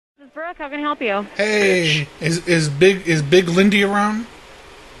Brooke, how can I help you? Hey, is Big Lindy around?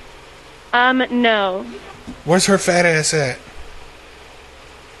 No. Where's her fat ass at?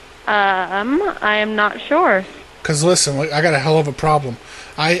 I am not sure. Cause listen, I got a hell of a problem.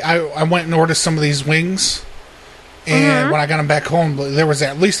 I went and ordered some of these wings, and when I got them back home, there was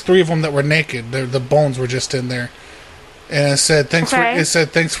at least 3 of them that were naked. The bones were just in there, and it said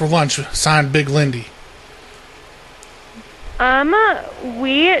thanks for lunch. Signed, Big Lindy.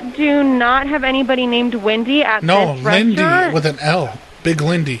 We do not have anybody named Wendy at this restaurant. No, Lindy with an L. Big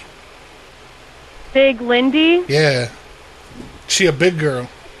Lindy. Big Lindy? Yeah. She a big girl.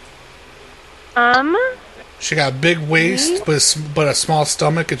 She got a big waist, but a small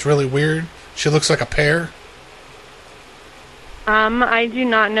stomach. It's really weird. She looks like a pear. I do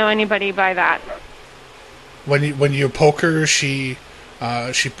not know anybody by that. When you poke her, she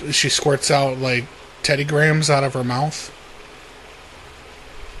squirts out like Teddy Grahams out of her mouth.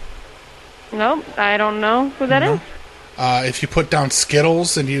 Nope, I don't know who that is. If you put down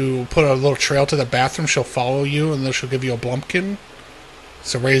Skittles and you put a little trail to the bathroom, she'll follow you and then she'll give you a blumpkin.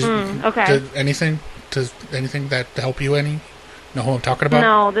 So okay. Anything that to help you any? Know who I'm talking about?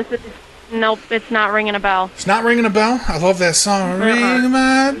 No, nope, it's not ringing a bell. It's not ringing a bell? I love that song. Ring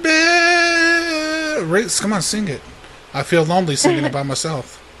my bell. Come on, sing it. I feel lonely singing it by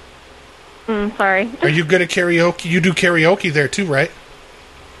myself. Sorry. Are you good at karaoke? You do karaoke there too, right?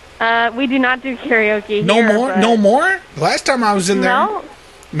 We do not do karaoke No here, more? but... No more? Last time I was in there... No.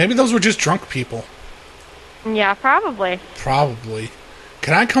 Maybe those were just drunk people. Yeah, probably. Probably.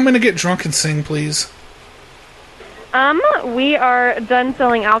 Can I come in and get drunk and sing, please? We are done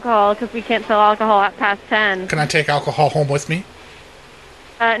selling alcohol because we can't sell alcohol at past 10. Can I take alcohol home with me?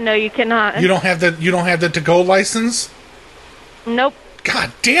 No, you cannot. You don't have the to-go license? Nope.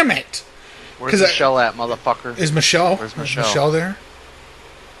 God damn it! Where's Michelle at, motherfucker? Is Michelle? Where's Michelle? Is Michelle there?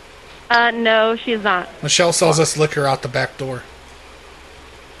 No, she's not. Michelle sells us liquor out the back door.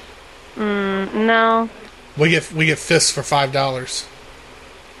 No. We get fists for $5.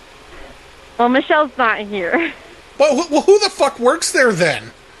 Well, Michelle's not here. Well, who the fuck works there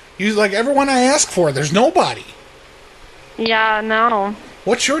then? You like everyone I ask for. There's nobody. Yeah, no.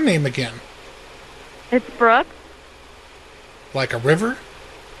 What's your name again? It's Brooke. Like a river?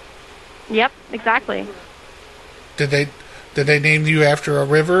 Yep, exactly. Did they name you after a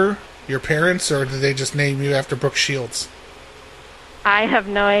river, your parents, or did they just name you after Brooke Shields? I have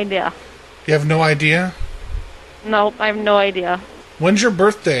no idea. You have no idea? Nope, I have no idea. When's your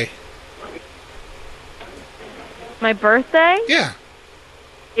birthday? My birthday? Yeah.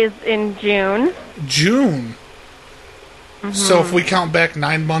 Is in June. June? So if we count back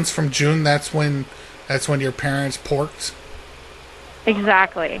 9 months from June, that's when your parents porked?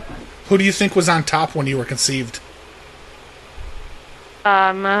 Exactly. Who do you think was on top when you were conceived?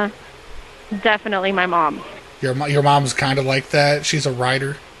 Definitely my mom. Your mom's kind of like that? She's a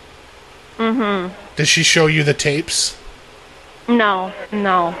writer? Mm-hmm. Did she show you the tapes? No.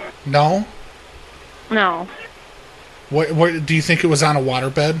 No? No. What do you think it was on a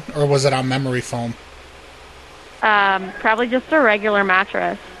waterbed, or was it on memory foam? Probably just a regular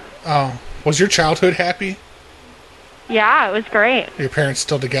mattress. Oh. Was your childhood happy? Yeah, it was great. Are your parents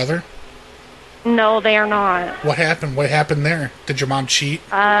still together? No, they are not. What happened? What happened there? Did your mom cheat?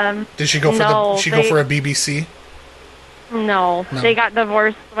 Did she go for no, go for a BBC? No, they got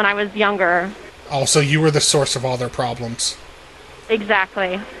divorced when I was younger. Oh, so you were the source of all their problems.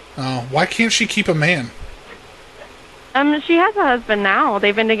 Exactly. Oh, why can't she keep a man? She has a husband now.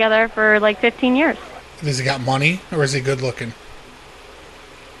 They've been together for like 15 years. Does he got money, or is he good looking?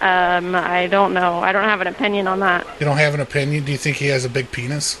 I don't know. I don't have an opinion on that. You don't have an opinion? Do you think he has a big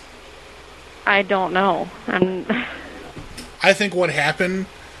penis? I don't know. I think what happened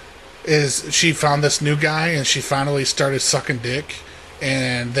is she found this new guy and she finally started sucking dick,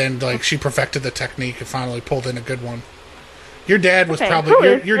 and then like she perfected the technique and finally pulled in a good one. Your dad was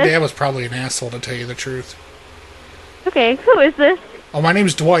your dad was probably an asshole, to tell you the truth. Okay, who is this? Oh, my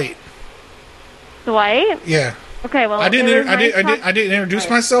name's Dwight. Dwight? Yeah. Okay, well, I didn't introduce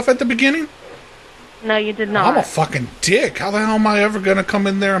myself at the beginning. No, you did not. I'm a fucking dick. How the hell am I ever gonna come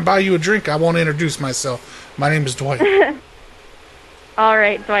in there and buy you a drink? I won't introduce myself. My name is Dwight. All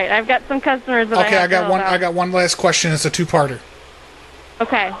right, Dwight. I've got some customers that I got one last question. It's a two-parter.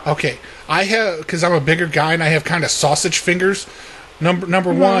 Okay. Okay. I have, because I'm a bigger guy and I have kind of sausage fingers.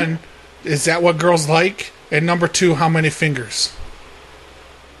 Number one, is that what girls like? And number two, how many fingers?